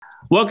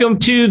Welcome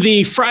to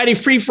the Friday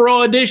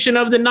free-for-all edition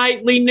of the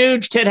Nightly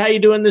Nuge. Ted, how you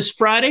doing this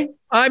Friday?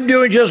 I'm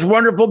doing just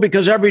wonderful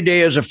because every day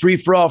is a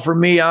free-for-all for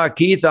me,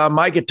 Keith.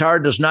 My guitar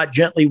does not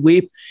gently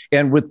weep.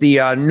 And with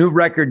the new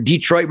record,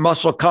 Detroit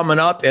Muscle, coming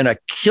up and a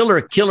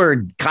killer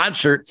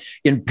concert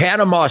in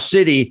Panama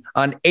City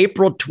on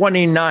April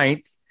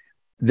 29th,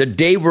 the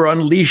day we're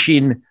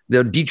unleashing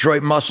the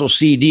Detroit Muscle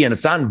CD, and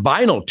it's on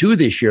vinyl too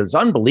this year. It's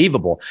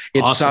unbelievable.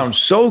 It sounds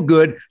so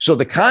good. So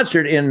the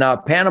concert in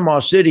Panama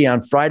City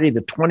on Friday,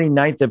 the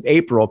 29th of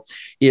April,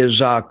 is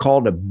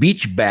called a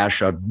Beach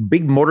Bash, a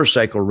big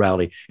motorcycle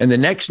rally. And the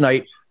next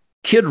night,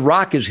 Kid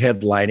Rock is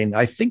headlining.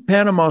 I think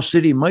Panama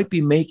City might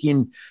be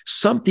making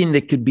something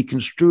that could be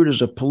construed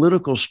as a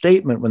political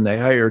statement when they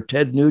hire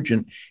Ted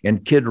Nugent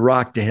and Kid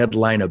Rock to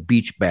headline a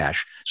beach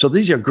bash. So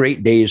these are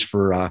great days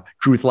for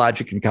Truth,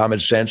 Logic, and Common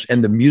Sense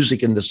and the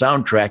music and the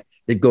soundtrack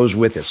that goes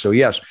with it. So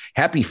yes,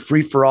 happy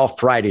Free-for-All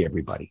Friday,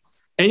 everybody.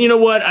 And you know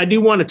what? I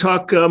do want to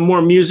talk more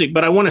music,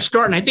 but I want to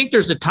start, and I think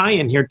there's a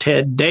tie-in here,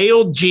 Ted.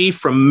 Dale G.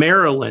 from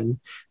Maryland.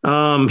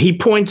 He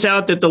points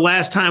out that the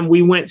last time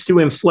we went through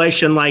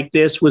inflation like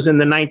this was in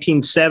the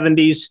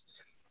 1970s.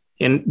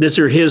 And these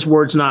are his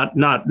words, not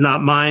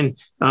mine.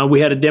 We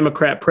had a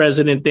Democrat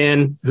president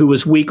then who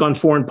was weak on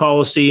foreign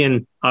policy,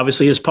 and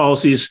obviously his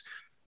policies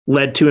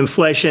led to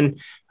inflation.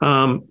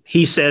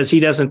 He says he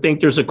doesn't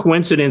think there's a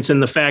coincidence in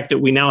the fact that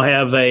we now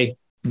have a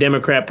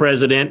Democrat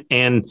president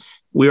and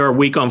we are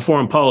weak on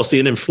foreign policy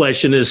and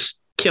inflation is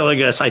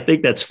killing us. I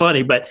think that's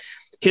funny. But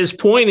his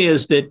point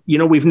is that, you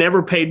know, we've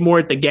never paid more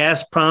at the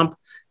gas pump,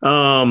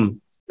 and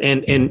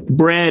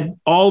bread.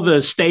 All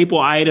the staple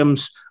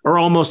items are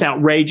almost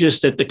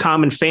outrageous that the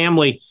common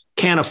family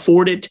can't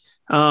afford it.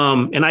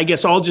 And I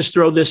guess I'll just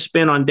throw this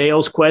spin on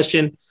Dale's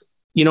question.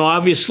 You know,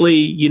 obviously,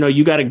 you know,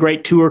 you got a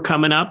great tour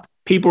coming up.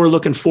 People are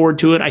looking forward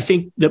to it. I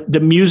think the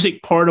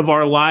music part of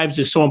our lives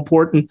is so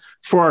important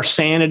for our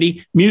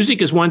sanity.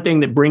 Music is one thing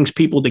that brings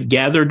people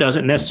together,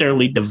 doesn't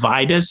necessarily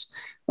divide us.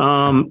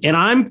 And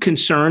I'm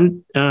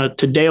concerned to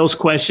Dale's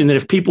question that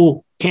if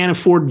people can't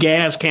afford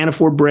gas, can't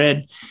afford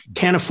bread,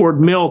 can't afford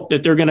milk,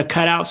 that they're going to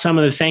cut out some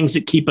of the things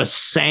that keep us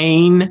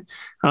sane.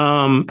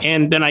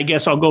 And then I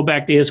guess I'll go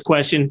back to his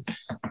question.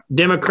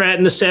 Democrat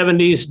in the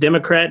 70s,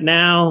 Democrat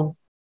now,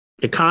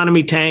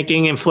 economy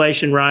tanking,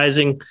 inflation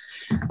rising.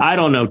 I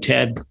don't know,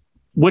 Ted.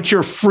 What's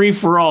your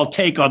free-for-all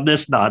take on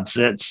this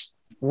nonsense?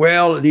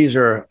 Well, these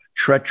are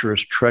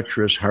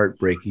treacherous,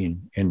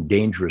 heartbreaking, and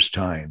dangerous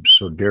times.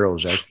 So Daryl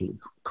is actually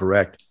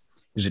correct.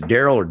 Is it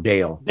Daryl or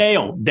Dale?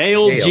 Dale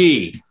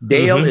G.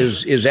 Dale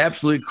is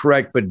absolutely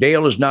correct, but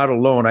Dale is not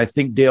alone. I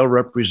think Dale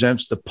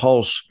represents the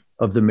pulse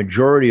of the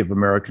majority of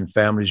American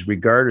families,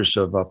 regardless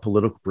of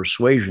political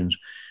persuasions,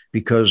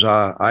 because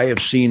I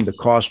have seen the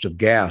cost of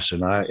gas.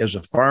 And as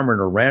a farmer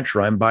and a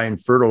rancher, I'm buying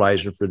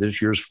fertilizer for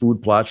this year's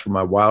food plots for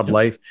my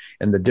wildlife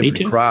and the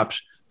different crops.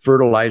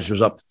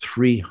 Fertilizer's up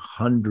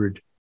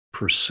 300%.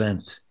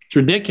 It's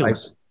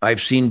ridiculous.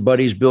 I've seen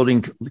buddies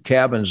building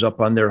cabins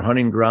up on their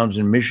hunting grounds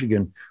in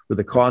Michigan where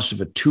the cost of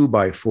a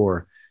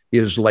 2x4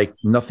 is like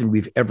nothing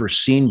we've ever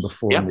seen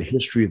before in the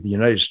history of the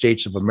United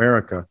States of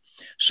America.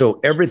 So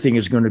everything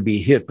is going to be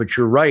hit. But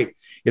you're right.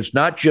 It's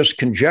not just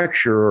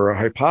conjecture or a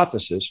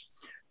hypothesis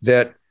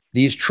that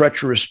these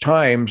treacherous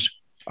times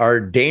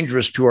are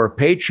dangerous to our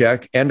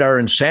paycheck and our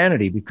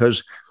insanity,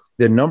 because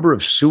the number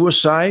of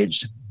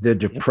suicides, the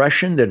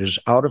depression that is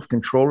out of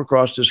control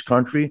across this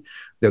country,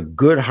 the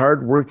good,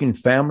 hardworking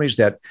families,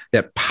 that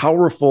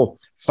powerful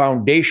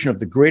foundation of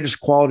the greatest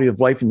quality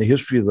of life in the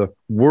history of the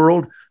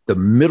world, the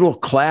middle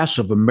class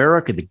of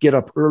America that get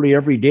up early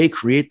every day,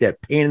 create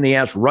that pain in the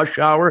ass rush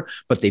hour,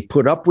 but they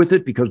put up with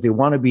it because they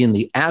want to be in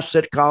the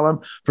asset column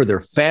for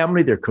their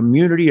family, their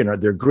community,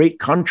 and their great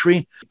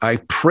country. I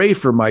pray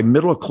for my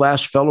middle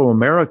class fellow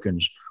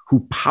Americans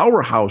who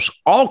powerhouse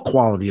all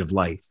quality of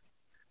life,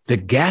 the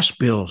gas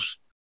bills,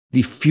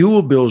 the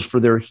fuel bills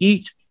for their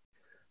heat,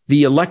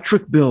 the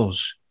electric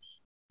bills,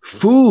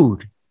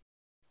 food.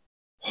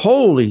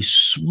 Holy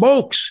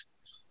smokes.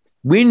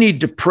 We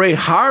need to pray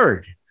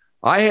hard.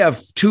 I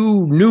have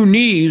 2 new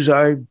knees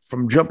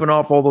from jumping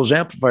off all those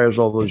amplifiers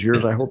all those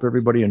years. I hope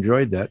everybody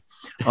enjoyed that.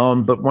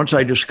 But once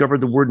I discovered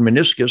the word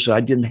meniscus,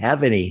 I didn't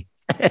have any.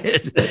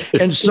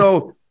 And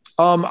so,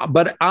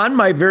 but on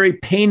my very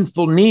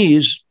painful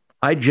knees,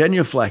 I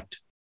genuflect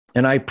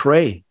and I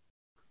pray.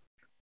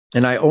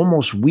 And I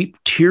almost weep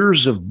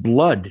tears of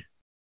blood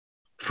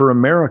for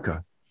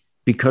America,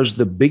 because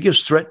the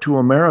biggest threat to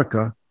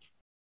America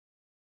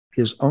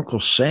is Uncle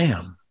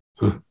Sam.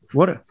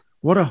 What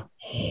a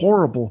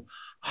horrible,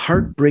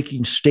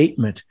 heartbreaking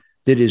statement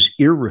that is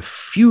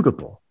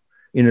irrefutable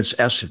in its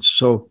essence.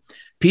 So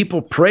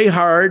people, pray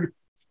hard,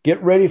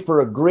 get ready for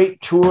a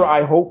great tour.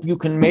 I hope you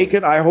can make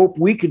it. I hope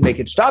we can make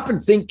it. Stop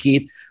and think,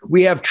 Keith.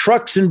 We have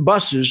trucks and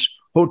buses,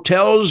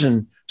 hotels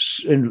and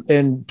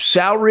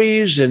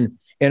salaries and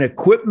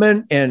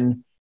equipment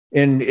and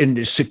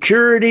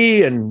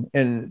security and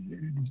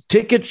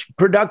tickets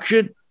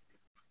production.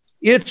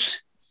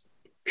 It's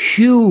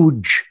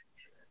huge.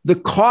 The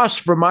costs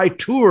for my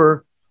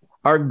tour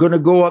are going to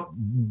go up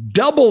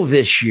double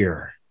this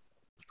year.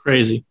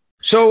 Crazy.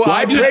 So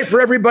I pray for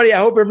everybody. I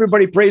hope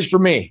everybody prays for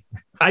me.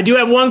 I do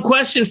have one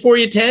question for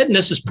you, Ted, and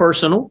this is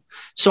personal.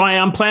 So I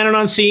am planning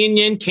on seeing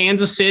you in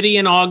Kansas City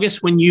in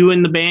August when you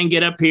and the band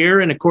get up here.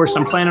 And of course,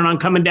 I'm planning on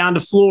coming down to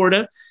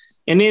Florida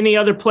and any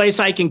other place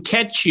I can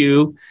catch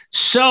you.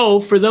 So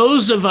for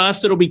those of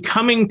us that will be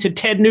coming to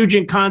Ted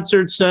Nugent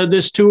concerts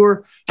this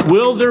tour,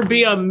 will there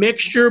be a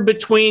mixture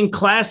between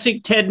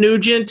classic Ted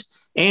Nugent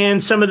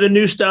and some of the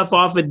new stuff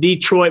off of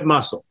Detroit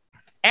Muscle?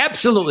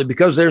 Absolutely,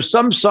 because there's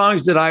some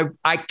songs that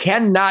I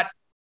cannot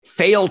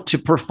fail to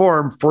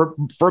perform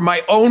for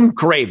my own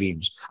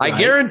cravings. Right. I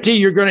guarantee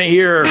you're going to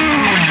hear.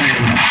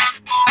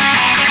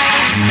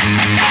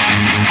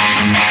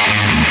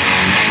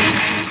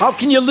 How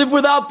can you live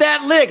without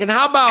that lick? And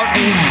how about?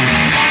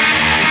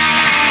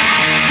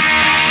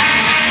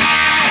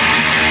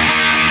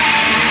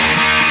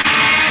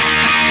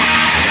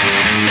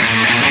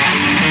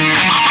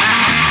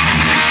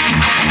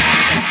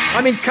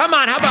 I mean, come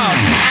on, how about?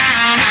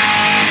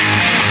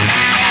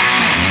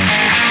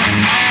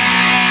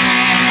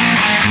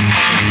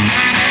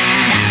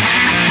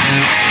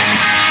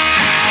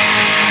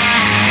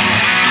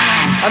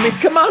 I mean,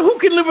 come on, who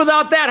can live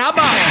without that? How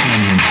about it?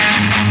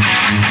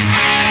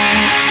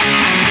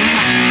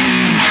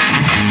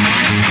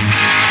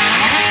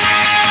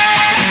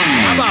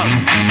 How about it?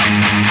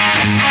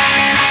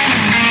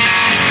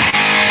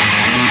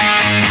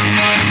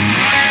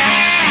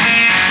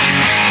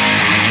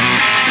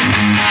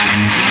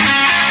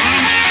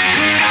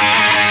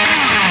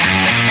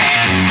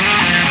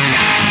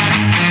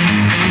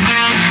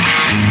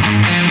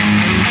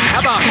 How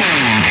about it?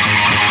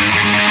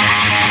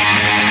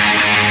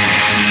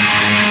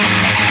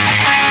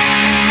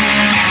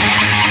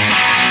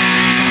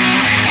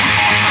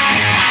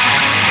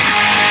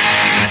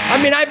 I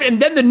mean, and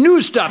then the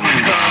new stuff. Come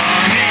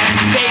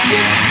and take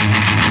it.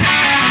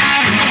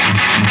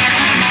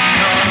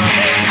 Come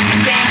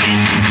and take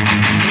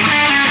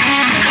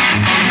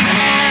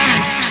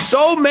it.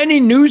 So many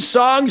new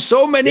songs,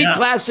 so many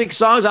classic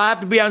songs. I have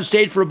to be on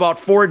stage for about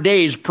 4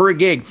 days per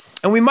gig.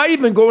 And we might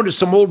even go into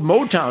some old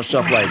Motown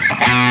stuff like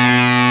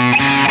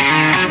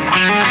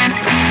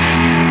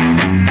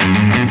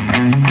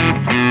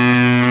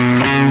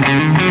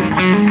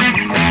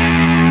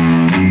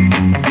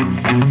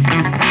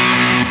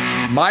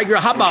My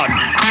Girl, how about?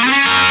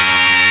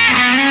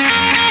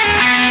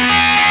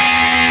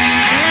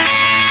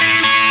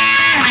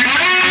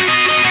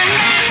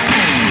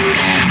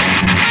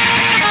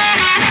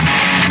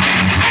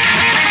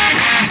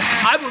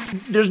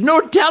 There's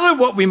no telling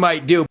what we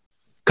might do.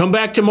 Come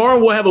back tomorrow.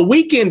 We'll have a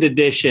weekend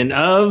edition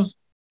of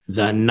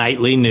the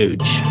Nightly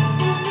Nuge.